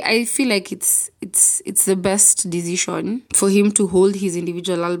agree. I feel like it's the best decision for him to hold his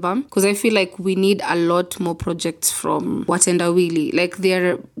individual album, because I feel like we need a lot more projects from Watendawili. Like,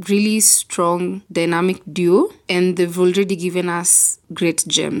 they're a really strong dynamic duo and they've already given us great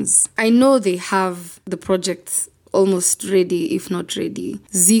gems. I know they have the projects almost ready, if not ready.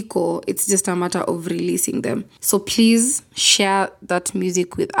 Zico, it's just a matter of releasing them. So please share that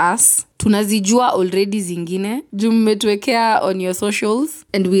music with us. Tunazijua already zingine. Jumetuwekea on your socials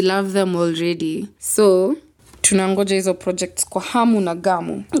and we love them already. So tunangoja hizo projects kwa hamu na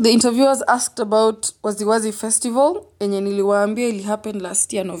gamu. The interviewers asked about Waziwazi Festival enye niliwaambia ili happen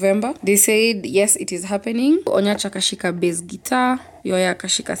last year November. They said yes, it is happening. Onyacha kashika bass guitar, Yoya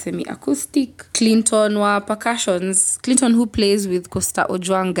kashika semi acoustic, Clinton wa percussions, Clinton who plays with Costa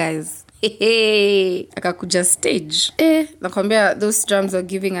Ojwang guys. Akakuja stage. Nakwambia those drums are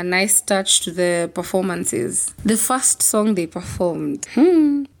giving a nice touch to the performances. The first song they performed,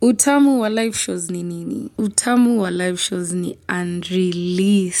 utamu wa live shows ni nini? Utamu wa live shows ni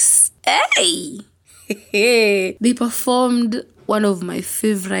unreleased. They performed one of my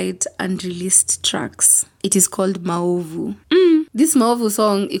favorite unreleased tracks. It is called Maovu. This Maovu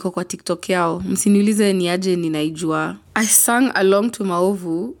song iko kwa TikTok yao. Msiniulize ni aje ninaijua. I sang along to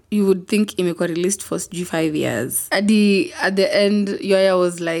Maovu. You would think imekuwa released for 5 years. At the end, Yoya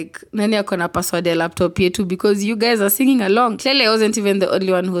was like, nani akona password ya laptop yetu because you guys are singing along. Clearly, I wasn't even the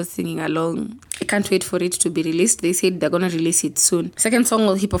only one who was singing along. I can't wait for it to be released. They said they're going to release it soon. Second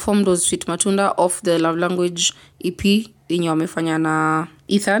song he performed was Sweet Matunda off the Love Language EP yenye wamefanya na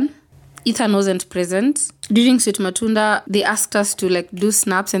Ethan. Ethan wasn't present. During Sweet Matunda, they asked us to like do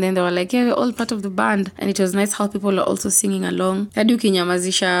snaps, and then they were like, yeah, we're all part of the band. And it was nice how people are also singing along. Hadi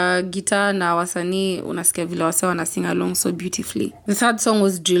ukinyamazisha guitar na wasanii unasikia vile wase wana sing along so beautifully. The third song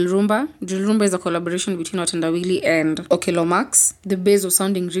was Drill Rumba. Drill Rumba is a collaboration between Watendawili and Okelo Max. The bass was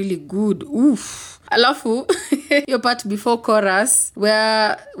sounding really good. Oof. Alafu, your part before chorus,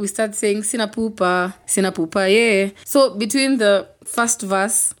 where we start saying, Sina pupa, yeah. So, between the first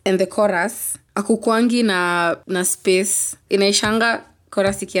verse and the chorus, akukwangi na space, inaishanga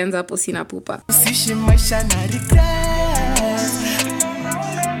chorus ikianza hapo Sina pupa. Usishi maisha na regret.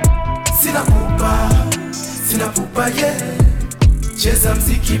 Sina pupa, yeah. Cheza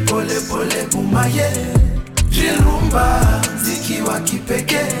mziki pole pole buma, yeah. Drill rumba, mziki wa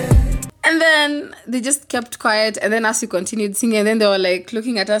kipekee. And then they just kept quiet, and then as we continued singing, and then they were like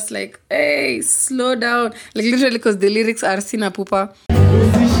looking at us like, hey, slow down. Like literally, because the lyrics are Sina pupa. Sina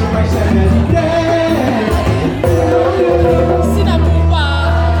pupa.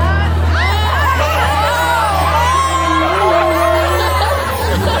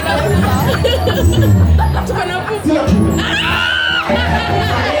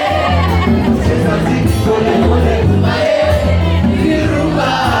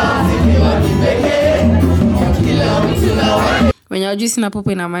 When you're just in a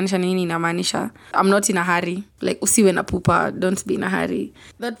pupa inamaanisha nini inamaanisha I'm not in a hurry. Like usiwe na pupa, don't be in a hurry.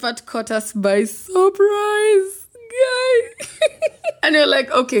 That part caught us by surprise, guys. And you're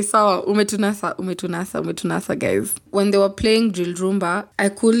like, okay, sawa, umetunasa, guys. When they were playing Drill Rumba, I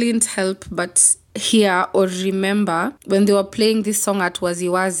couldn't help but hear or remember when they were playing this song at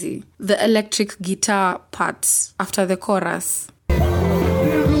Waziwazi, the electric guitar part after the chorus.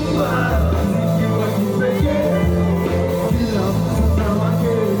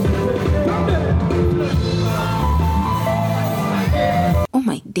 Oh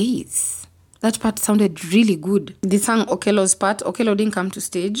my days. That part sounded really good. They sang Okelo's part. Okelo didn't come to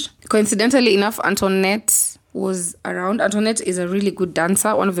stage. Coincidentally enough, Antoinette was around. Antoinette is a really good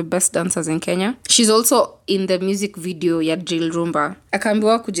dancer, one of the best dancers in Kenya. She's also in the music video ya Drill Rumba.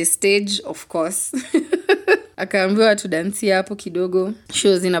 Akaambiwa kuje stage, of course. Akaambiwa to dance hapo kidogo. She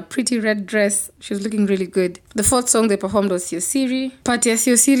was in a pretty red dress. She was looking really good. The fourth song they performed was Siosiri. Part ya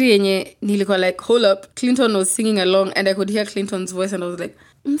Siosiri yenye nilikuwa like, hold up. Clinton was singing along and I could hear Clinton's voice and I was like,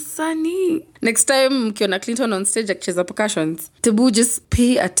 Msani. Next time mkiona Clinton on stage akicheza percussions, Tebu, just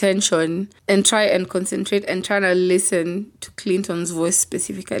pay attention and try and concentrate and try to listen to Clinton's voice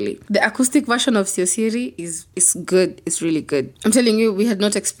specifically. The acoustic version of Siosiri is good. It's really good. I'm telling you, we had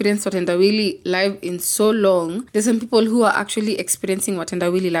not experienced Watendawili live in so long. There's some people who are actually experiencing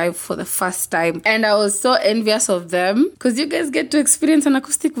Watendawili live for the first time. And I was so envious of them because you guys get to experience an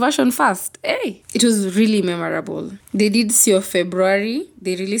acoustic version first. Hey, it was really memorable. They did Sio February.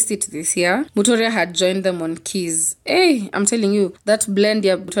 They released it this year. Mutoria had joined them on keys. Hey, I'm telling you, that blend,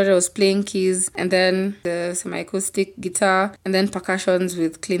 yeah, Mutoria was playing keys and then the semi-acoustic guitar and then percussions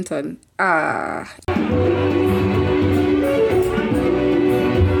with Clinton. Ah.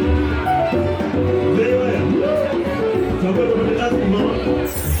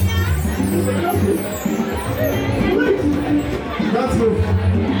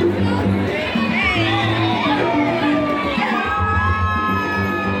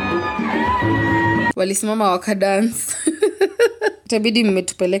 Walisimama wakadance. Itabidi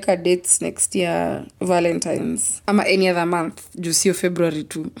mmetupeleka dates next year Valentine's ama any other month, juu sio February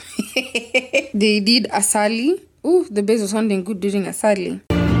too. They did Asali. Ooh, the bass was sounding good during Asali.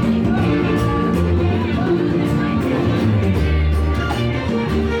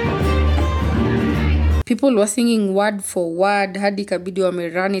 People were singing word for word. Hadi kabidi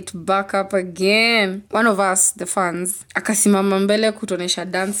wame run it back up again. One of us, the fans, akasimama mbele kutonesha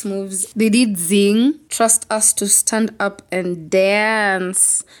dance moves. They did Zing, Trust Us to Stand Up and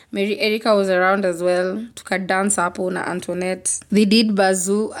Dance. Mary Erica was around as well. Tuka dance hapo na Antoinette. They did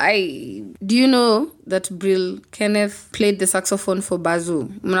Bazoo. Do you know that Brill Kenneth played the saxophone for Bazoo?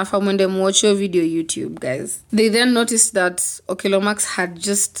 Mnafa mwende watch your video YouTube, guys. They then noticed that Okelo Max had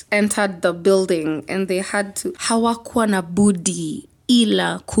just entered the building and they had to hawakuwa na budi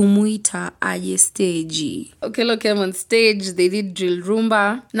ila kumuita aje stage. Okelo came on stage, they did Drill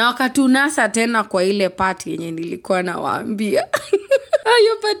Rumba. Na wakatunasa tena kwa ile party yenye nilikuwa nawaambia.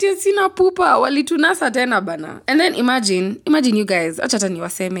 Hiyo party ya Sina pupa walitunasa tena bana. And then imagine you guys, acha hata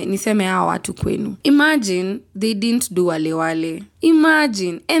niseme hawa watu kwenu. Imagine they didn't do wale.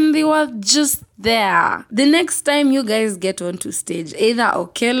 Imagine, and they were just there. The next time you guys get onto stage, either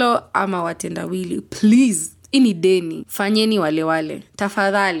Okelo ama Watendawili, please, ini deni, fanyeni wale.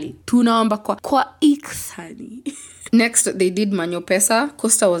 Tafadhali, tunaomba kwa iksani. Next, they did Manyo Pesa.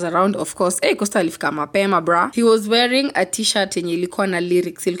 Costa was around, of course. Hey, Costa alifika mapema, bra. He was wearing a t-shirt yenye ilikuwa na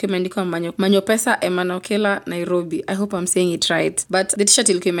lyrics. Ilikuwa imeandikwa Manyo Pesa, Emanokela, Nairobi. I hope I'm saying it right. But the t-shirt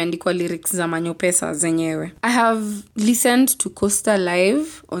ilikuwa imeandikwa lyrics za Manyo Pesa zenyewe. I have listened to Costa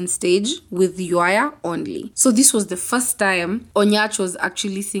live on stage with Yoaya only. So this was the first time Onyach was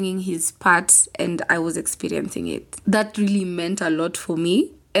actually singing his parts and I was experiencing it. That really meant a lot for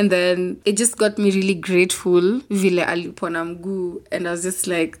me. And then it just got me really grateful vile alipona mguu, and I was just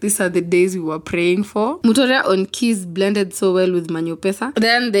like, these are the days we were praying for. Mutorea on keys blended so well with Manyo Pesa.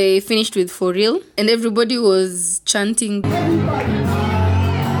 Then they finished with For Real and everybody was chanting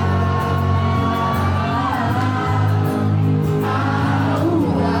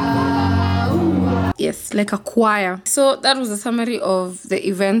yes, like a choir. So that was a summary of the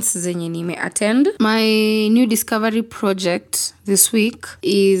events zenye nime attend. My new discovery project this week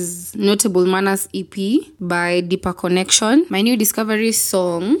is Notable Manners EP by Deeper Connection. My new discovery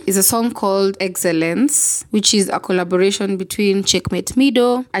song is a song called Excellence, which is a collaboration between Checkmate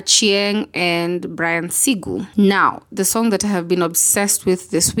Mido, Achieng, and Brian Sigu. Now, the song that I have been obsessed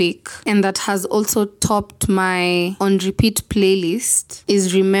with this week and that has also topped my on repeat playlist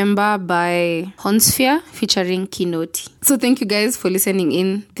is Remember by Honsphere featuring Kinoti. So thank you guys for listening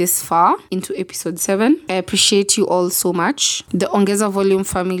in this far into episode 7. I appreciate you all so much. The Ongeza Volume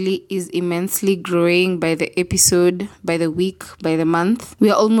family is immensely growing by the episode, by the week, by the month.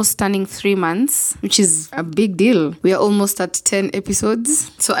 We are almost turning 3 months, which is a big deal. We are almost at 10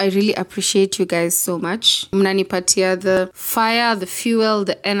 episodes. So I really appreciate you guys so much. Mnanipatia the fire, the fuel,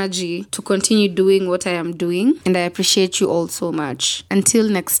 the energy to continue doing what I am doing. And I appreciate you all so much. Until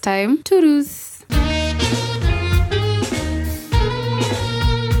next time, toodles.